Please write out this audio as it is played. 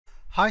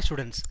Hi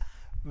students,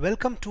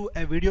 welcome to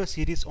a video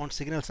series on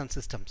signals and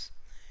systems.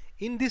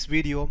 In this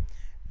video,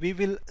 we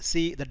will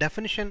see the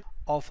definition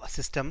of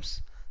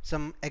systems,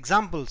 some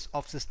examples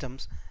of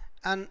systems,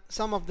 and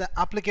some of the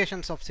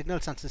applications of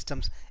signals and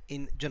systems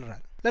in general.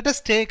 Let us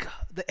take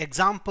the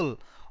example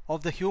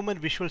of the human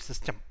visual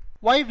system.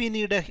 Why we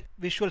need a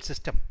visual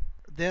system?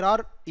 There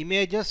are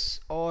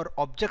images or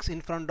objects in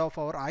front of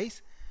our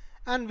eyes,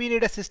 and we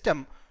need a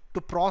system to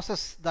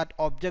process that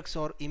objects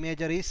or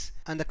imageries,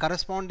 and the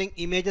corresponding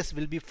images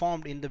will be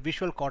formed in the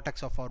visual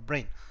cortex of our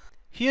brain.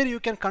 Here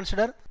you can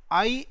consider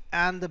eye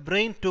and the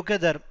brain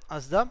together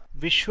as the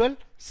visual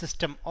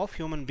system of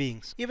human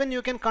beings. Even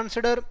you can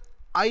consider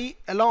eye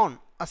alone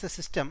as a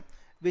system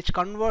which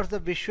converts the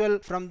visual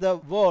from the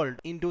world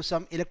into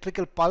some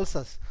electrical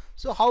pulses.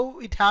 So how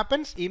it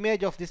happens?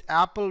 Image of this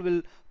apple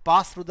will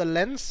pass through the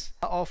lens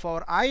of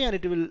our eye and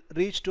it will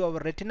reach to our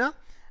retina.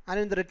 And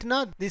in the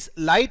retina, these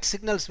light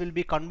signals will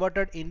be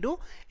converted into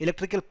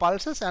electrical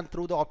pulses, and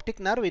through the optic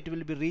nerve it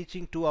will be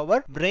reaching to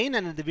our brain,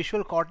 and in the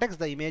visual cortex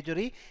the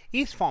imagery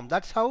is formed.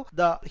 That's how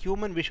the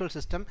human visual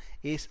system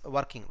is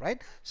working,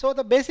 right? So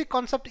the basic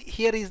concept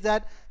here is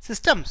that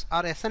systems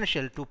are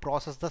essential to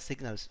process the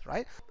signals,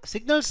 right?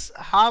 Signals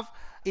have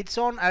its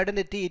own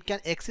identity, it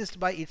can exist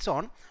by its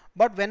own,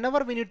 but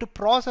whenever we need to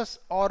process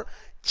or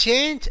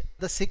change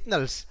the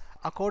signals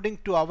according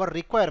to our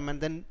requirement,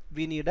 then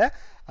we need a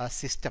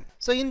system.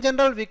 So in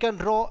general, we can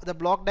draw the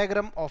block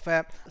diagram of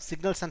a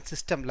signals and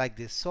system like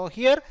this. So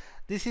here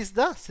this is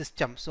the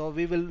system. So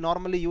we will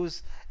normally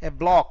use a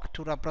block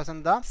to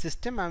represent the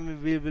system,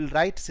 and we will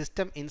write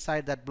system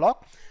inside that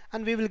block,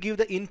 and we will give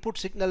the input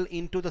signal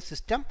into the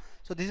system.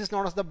 So this is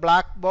known as the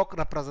black box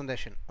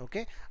representation.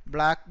 Okay,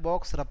 black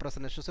box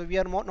representation. So we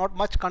are not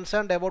much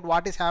concerned about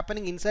what is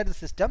happening inside the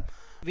system.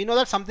 We know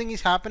that something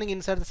is happening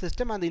inside the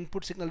system and the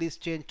input signal is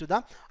changed to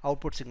the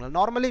output signal.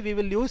 Normally we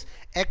will use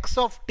x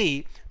of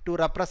t to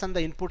represent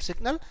the input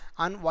signal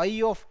and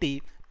y of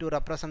t to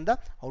represent the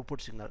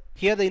output signal.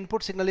 Here the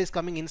input signal is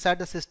coming inside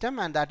the system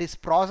and that is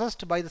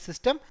processed by the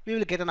system. We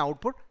will get an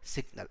output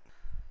signal.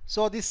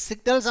 So these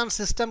signals and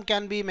system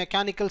can be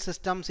mechanical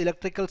systems,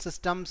 electrical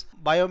systems,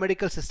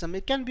 biomedical system.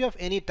 It can be of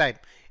any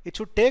type. It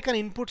should take an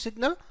input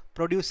signal,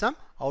 produce some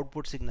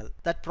output signal.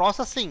 That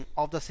processing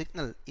of the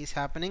signal is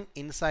happening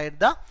inside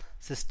the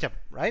system,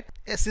 right?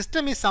 A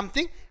system is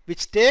something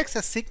which takes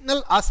a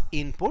signal as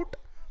input,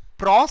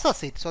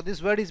 process it. So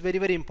this word is very,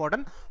 very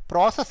important.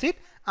 Process it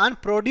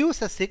and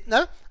produce a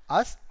signal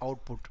as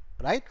output,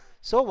 right?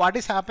 So what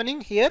is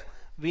happening here?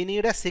 We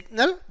need a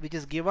signal which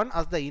is given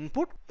as the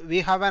input.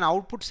 We have an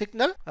output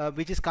signal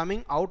which is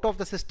coming out of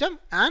the system,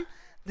 and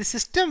the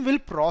system will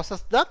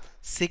process the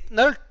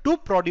signal to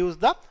produce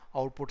the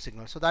output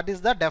signal. So that is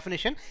the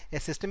definition.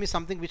 A system is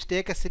something which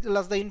takes a signal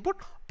as the input,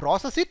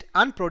 process it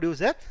and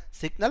produce a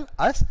signal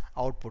as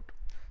output.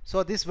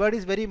 So this word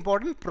is very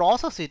important.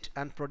 Process it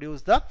and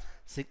produce the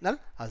signal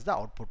as the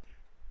output.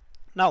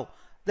 Now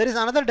there is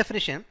another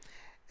definition.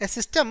 A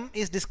system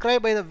is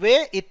described by the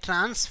way it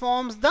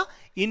transforms the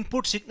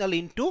input signal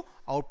into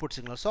output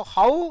signal. So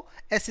how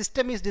a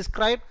system is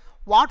described,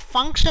 what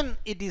function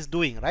it is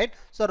doing, right?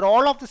 So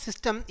role of the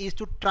system is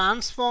to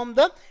transform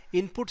the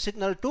input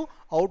signal to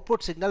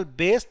output signal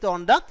based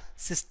on the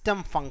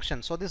system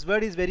function. So this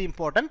word is very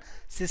important.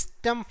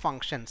 System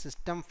function,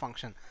 system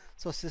function.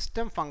 So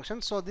system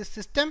function. So this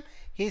system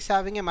is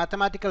having a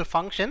mathematical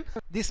function.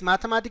 This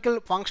mathematical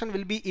function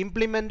will be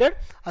implemented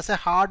as a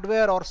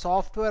hardware or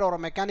software or a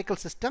mechanical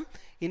system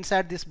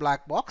inside this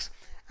black box,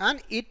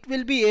 and it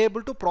will be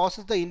able to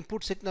process the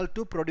input signal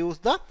to produce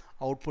the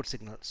output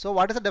signal. So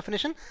what is the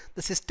definition?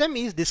 The system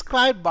is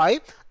described by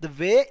the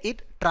way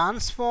it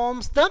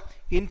transforms the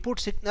input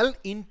signal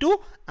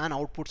into an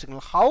output signal.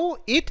 How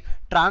it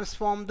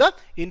transforms the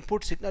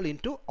input signal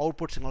into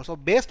output signal. So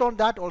based on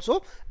that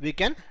also we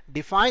can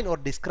define or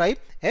describe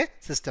a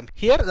system.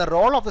 Here the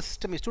role of the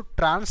system is to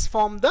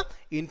transform the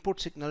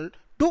input signal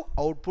to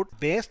output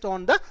based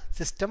on the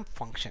system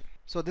function.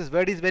 So this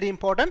word is very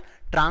important.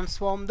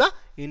 Transform the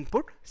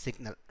input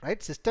signal,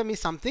 right? System is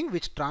something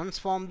which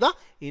transforms the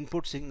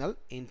input signal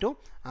into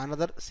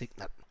another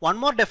signal. One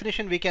more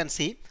definition we can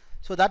see.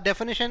 So that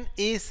definition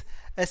is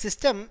a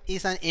system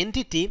is an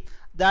entity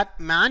that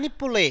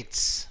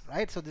manipulates,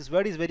 right? So this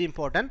word is very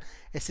important.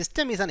 A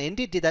system is an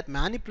entity that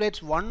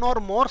manipulates one or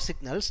more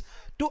signals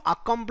to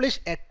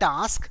accomplish a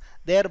task,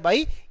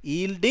 thereby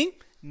yielding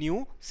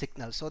new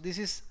signals. So this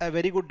is a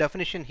very good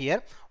definition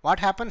here. What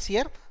happens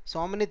here?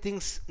 So many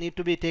things need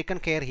to be taken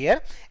care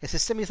here. A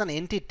system is an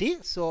entity,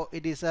 so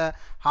it is a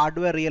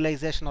hardware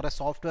realization or a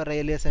software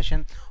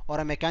realization or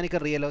a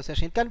mechanical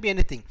realization. It can be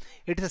anything.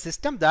 It is a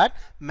system that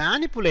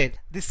manipulates.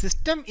 The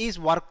system is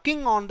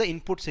working on the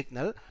input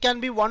signal. It can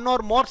be one or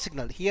more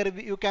signal. Here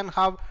you can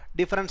have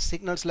different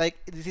signals, like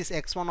this is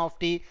x1 of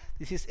t,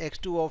 this is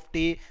x2 of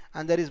t,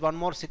 and there is one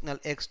more signal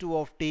x2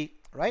 of t,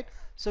 right?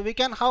 So we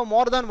can have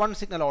more than one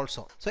signal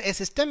also. So a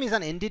system is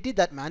an entity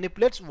that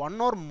manipulates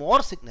one or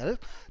more signals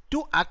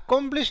to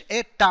accomplish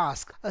a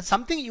task.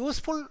 Something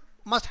useful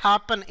must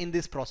happen in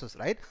this process,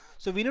 right?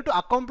 So we need to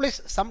accomplish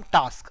some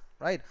task.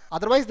 right?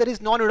 Otherwise there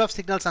is no need of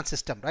signals and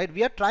system, right?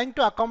 We are trying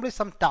to accomplish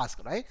some task,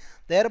 right?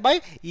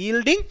 Thereby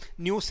yielding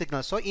new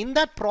signals. So in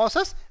that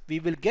process we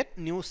will get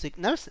new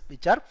signals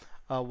which are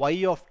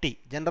y of t.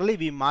 Generally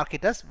we mark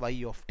it as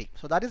y of t.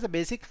 So that is the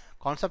basic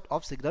concept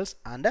of signals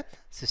and a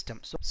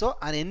system. So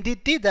an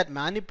entity that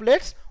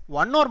manipulates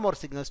one or more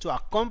signals to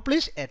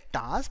accomplish a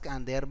task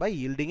and thereby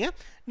yielding a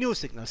new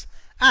signals.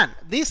 And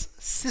this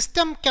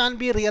system can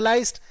be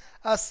realized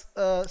as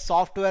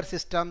software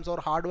systems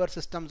or hardware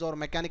systems or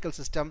mechanical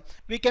system.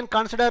 We can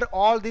consider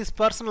all these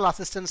personal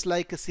assistants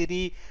like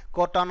Siri,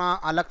 Cortana,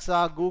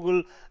 Alexa,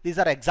 Google. These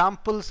are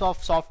examples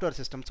of software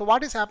systems. So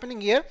what is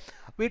happening here?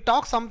 We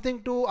talk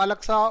something to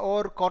Alexa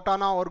or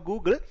Cortana or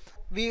Google.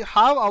 We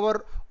have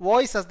our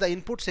voice as the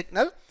input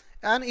signal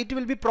and it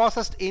will be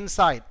processed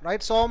inside,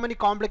 right? So many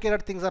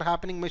complicated things are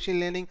happening, machine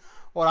learning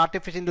or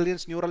artificial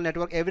intelligence, neural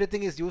network,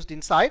 everything is used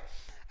inside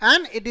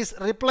and it is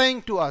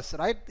replying to us,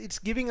 right? It's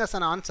giving us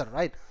an answer,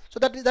 right? So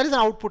that is an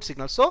output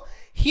signal. So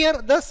here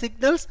the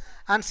signals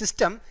and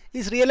system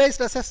is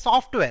realized as a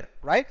software,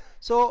 right?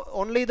 So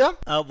only the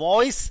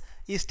voice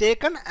is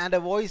taken and a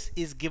voice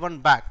is given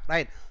back,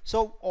 right?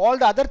 So all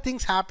the other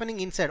things happening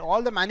inside,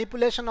 all the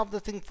manipulation of the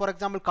thing, for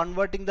example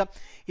converting the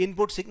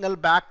input signal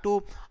back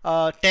to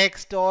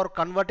text or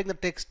converting the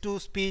text to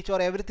speech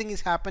or everything is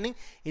happening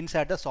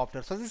inside the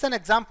software. So this is an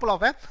example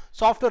of a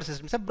software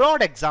system. It's a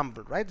broad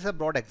example, right? It's a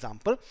broad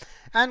example.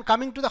 And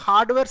coming to the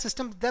hardware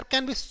systems, there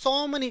can be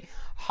so many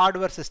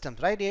hardware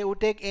systems, right? You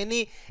take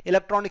any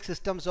electronic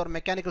systems or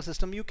mechanical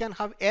system, you can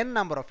have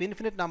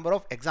infinite number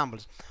of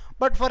examples.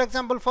 But for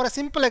example, for a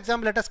simple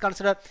example, let us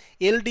consider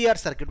LDR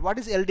circuit. What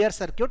is LDR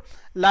circuit?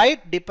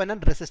 Light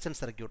dependent resistance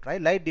circuit,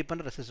 right? Light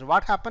dependent resistance.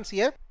 What happens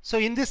here? So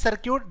in this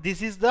circuit,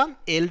 this is the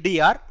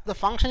LDR. The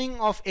functioning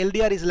of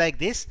LDR is like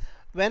this.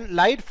 When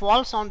light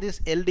falls on this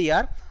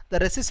LDR, the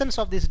resistance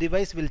of this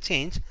device will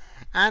change,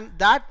 and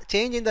that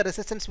change in the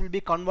resistance will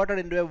be converted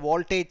into a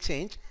voltage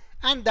change,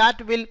 and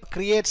that will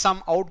create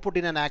some output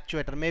in an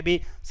actuator.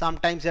 Maybe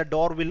sometimes a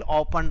door will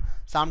open,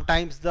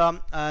 sometimes the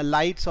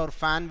lights or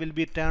fan will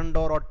be turned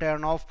on or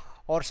turn off,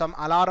 or some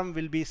alarm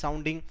will be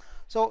sounding.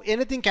 So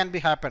anything can be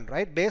happen,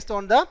 right? Based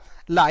on the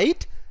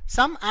light,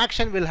 some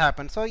action will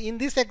happen. So in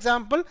this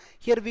example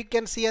here we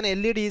can see an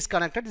LED is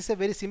connected. This is a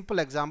very simple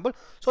example.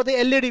 So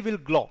the LED will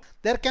glow.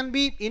 There can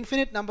be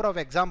infinite number of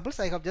examples.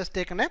 I have just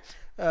taken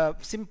a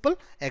simple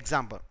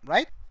example,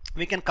 right?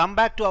 We can come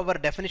back to our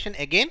definition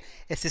again.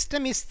 A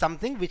system is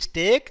something which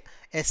take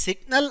a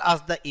signal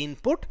as the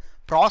input,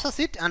 process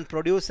it and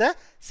produce a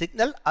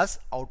signal as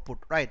output,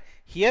 right?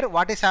 Here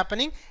what is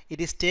happening? It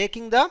is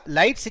taking the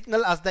light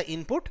signal as the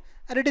input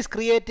and it is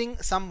creating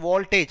some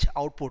voltage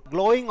output.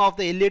 Glowing of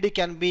the LED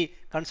can be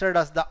considered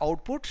as the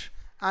output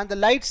and the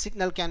light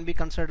signal can be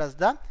considered as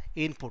the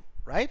input,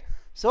 right?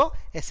 So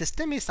a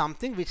system is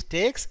something which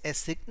takes a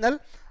signal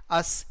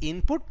as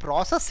input,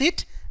 process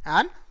it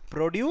and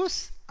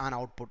produce an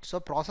output. So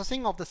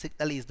processing of the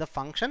signal is the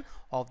function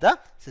of the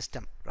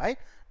system, right?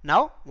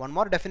 Now one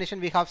more definition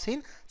we have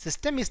seen.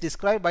 System is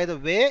described by the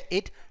way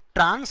it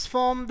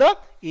transform the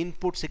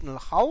input signal,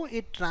 how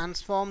it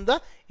transform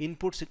the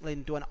input signal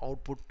into an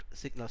output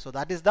signal. So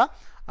that is the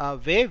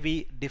way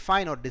we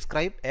define or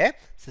describe a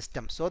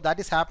system. So that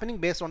is happening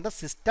based on the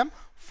system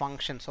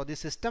function. So the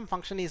system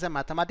function is a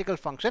mathematical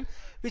function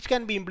which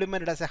can be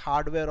implemented as a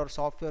hardware or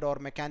software or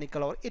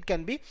mechanical, or it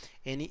can be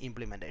any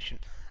implementation.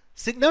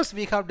 Signals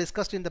we have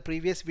discussed in the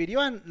previous video,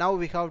 and now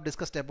we have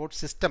discussed about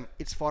system,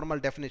 its formal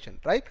definition,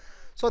 right?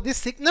 So these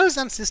signals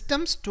and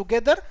systems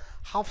together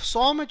have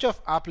so much of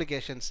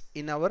applications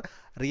in our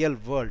real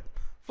world.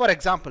 For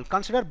example,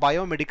 consider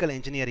biomedical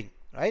engineering,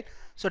 right?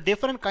 So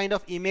different kind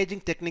of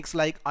imaging techniques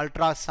like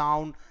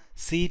ultrasound,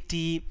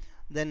 CT,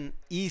 then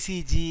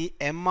ECG,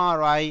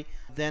 MRI,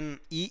 then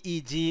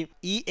EEG,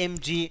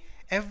 EMG,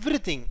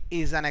 everything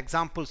is an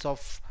examples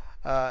of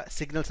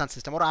signals and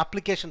system or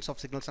applications of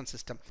signals and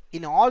system.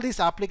 In all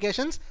these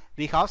applications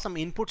we have some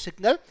input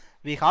signal,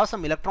 we have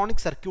some electronic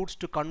circuits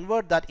to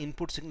convert that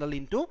input signal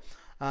into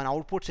an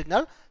output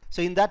signal.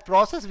 So in that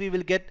process we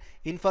will get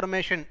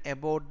information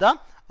about the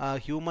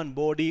human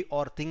body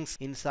or things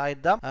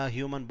inside the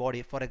human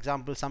body. For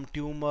example, some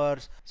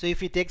tumors. So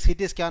if we take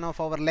CT scan of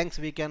our lungs,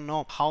 we can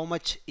know how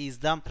much is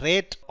the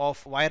rate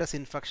of virus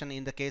infection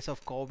in the case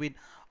of COVID.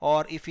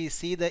 Or if we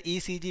see the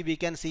ECG, we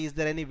can see is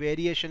there any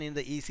variation in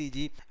the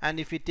ECG, and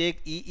if we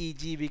take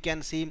EEG, we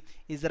can see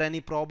is there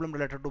any problem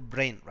related to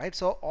brain, right?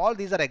 So all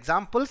these are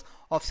examples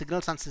of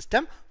signals and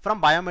system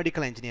from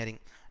biomedical engineering.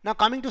 Now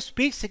coming to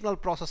speech signal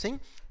processing.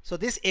 So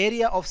this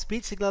area of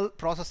speech signal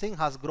processing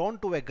has grown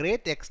to a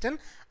great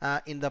extent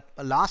in the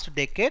last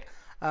decade,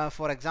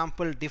 for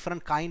example,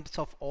 different kinds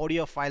of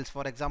audio files,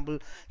 for example,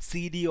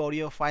 CD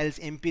audio files,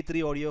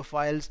 MP3 audio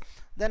files.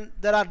 Then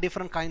there are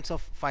different kinds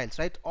of files,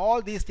 right?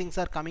 All these things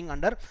are coming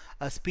under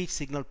speech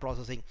signal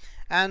processing.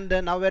 And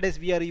nowadays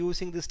we are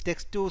using this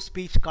text to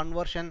speech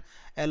conversion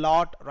a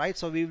lot, right?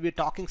 So we will be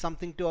talking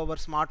something to our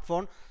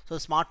smartphone, so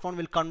smartphone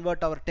will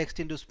convert our text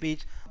into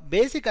speech.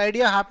 Basic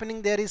idea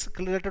happening there is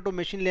related to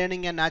machine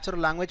learning and natural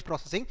language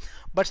processing,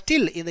 but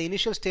still in the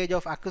initial stage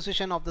of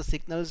acquisition of the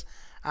signals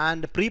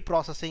and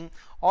pre-processing,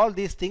 all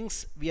these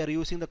things we are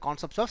using the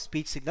concepts of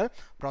speech signal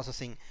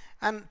processing.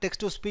 And text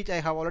to speech I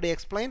have already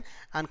explained.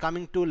 And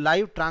coming to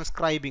live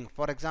transcribing,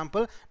 for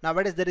example,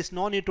 nowadays there is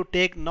no need to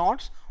take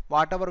notes.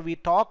 Whatever we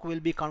talk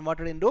will be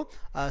converted into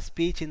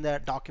speech in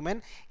the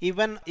document.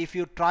 Even if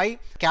you try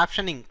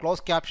captioning,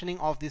 closed captioning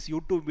of this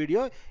YouTube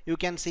video, you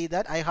can see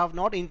that I have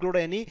not included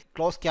any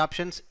closed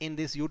captions in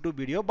this YouTube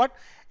video, but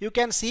you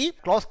can see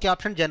closed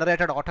caption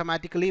generated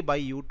automatically by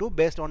YouTube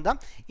based on the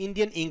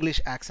Indian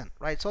English accent,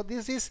 right? So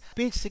this is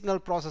speech signal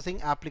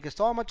processing application.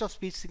 So much of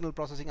speech signal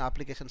processing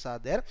applications are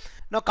there.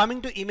 Now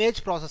coming to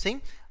image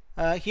processing,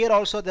 here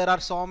also there are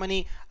so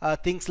many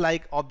things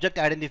like object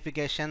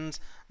identifications,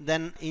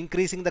 then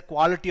increasing the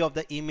quality of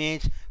the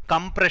image,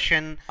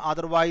 compression,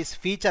 otherwise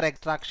feature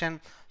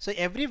extraction. So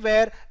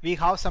everywhere we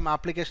have some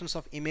applications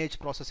of image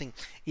processing.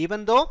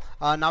 Even though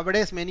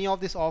nowadays many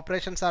of these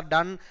operations are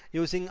done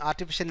using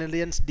artificial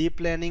intelligence, deep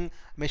learning,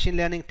 machine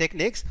learning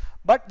techniques,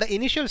 but the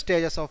initial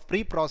stages of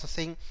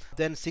pre-processing,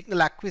 then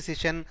signal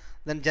acquisition,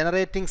 then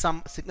generating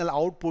some signal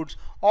outputs,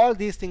 all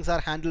these things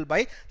are handled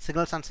by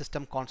signals and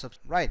system concepts,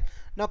 right?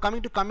 Now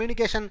coming to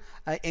communication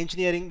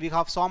engineering, we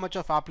have so much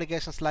of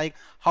applications like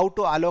how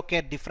to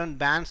allocate different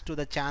bands to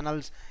the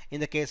channels in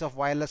the case of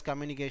wireless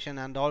communication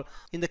and all.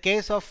 In the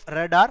case of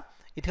radar,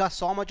 it has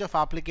so much of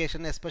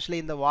application, especially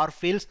in the war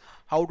fields,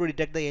 how to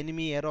detect the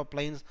enemy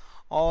aeroplanes,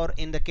 or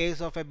in the case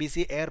of a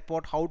busy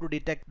airport, how to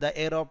detect the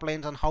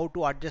aeroplanes and how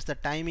to adjust the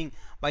timing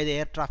by the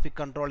air traffic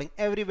controlling.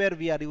 Everywhere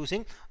we are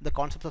using the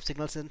concept of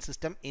signals and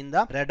system in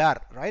the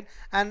radar, right?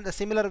 And the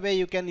similar way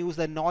you can use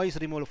the noise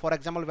removal. For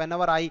example,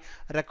 whenever I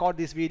record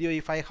this video,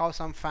 if I have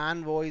some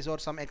fan voice or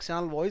some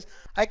external voice,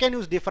 I can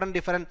use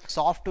different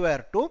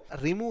software to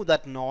remove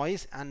that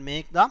noise and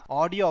make the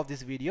audio of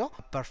this video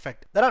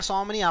perfect. There are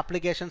so many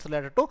applications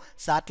related to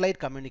satellite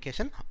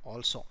communication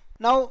also.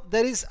 Now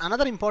there is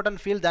another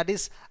important field, that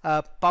is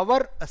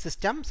power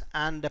systems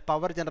and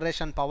power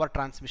generation, power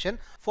transmission.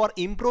 For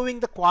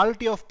improving the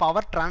quality of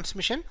power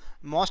transmission,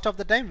 most of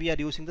the time we are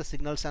using the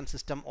signals and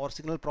system or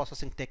signal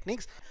processing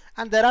techniques.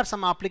 And there are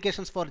some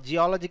applications for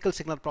geological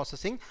signal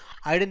processing,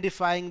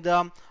 identifying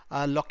the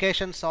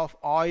locations of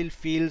oil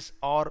fields,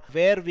 or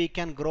where we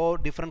can grow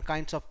different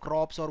kinds of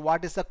crops, or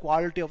what is the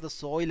quality of the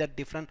soil at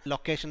different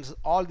locations.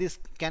 All this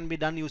can be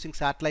done using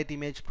satellite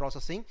image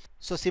processing.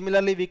 So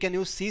similarly, we can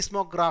use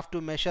seismograph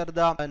to measure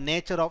the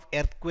nature of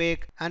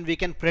earthquake, and we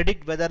can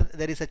predict whether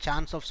there is a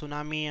chance of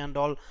tsunami and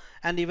all.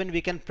 And even we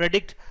can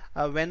predict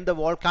when the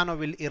volcano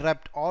will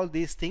erupt. All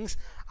these things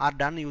are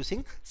done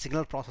using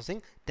signal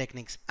processing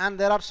techniques. And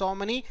there are so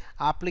many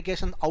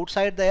applications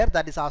outside the Earth,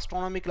 that is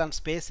astronomical and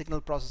space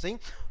signal processing.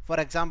 For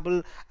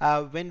example,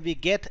 when we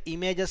get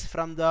images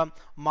from the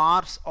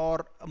Mars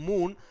or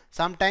Moon,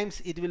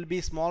 sometimes it will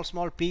be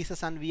small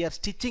pieces, and we are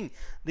stitching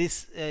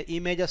these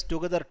images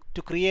together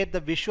to create the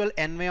visual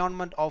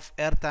environment of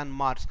Earth and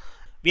Mars.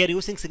 We are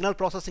using signal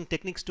processing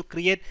techniques to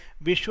create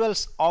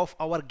visuals of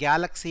our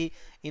galaxy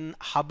in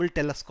Hubble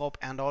telescope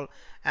and all.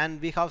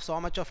 And we have so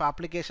much of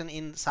application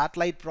in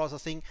satellite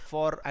processing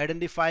for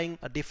identifying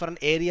different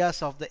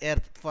areas of the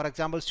Earth. For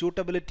example,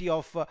 suitability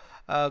of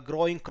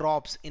growing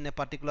crops in a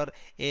particular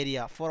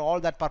area. For all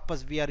that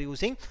purpose, we are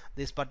using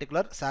this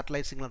particular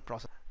satellite signal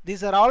processing.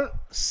 These are all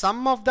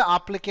some of the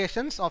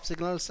applications of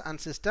signals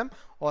and system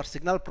or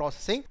signal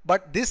processing,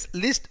 but this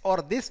list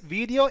or this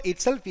video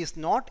itself is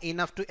not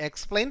enough to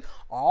explain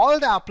all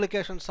the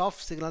applications of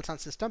signals and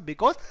system,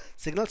 because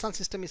signals and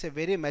system is a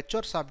very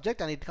mature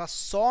subject and it has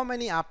so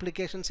many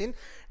applications in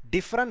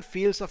different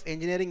fields of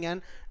engineering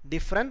and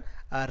different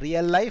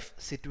real life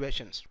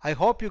situations. I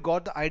hope you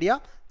got the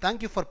idea.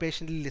 Thank you for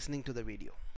patiently listening to the video.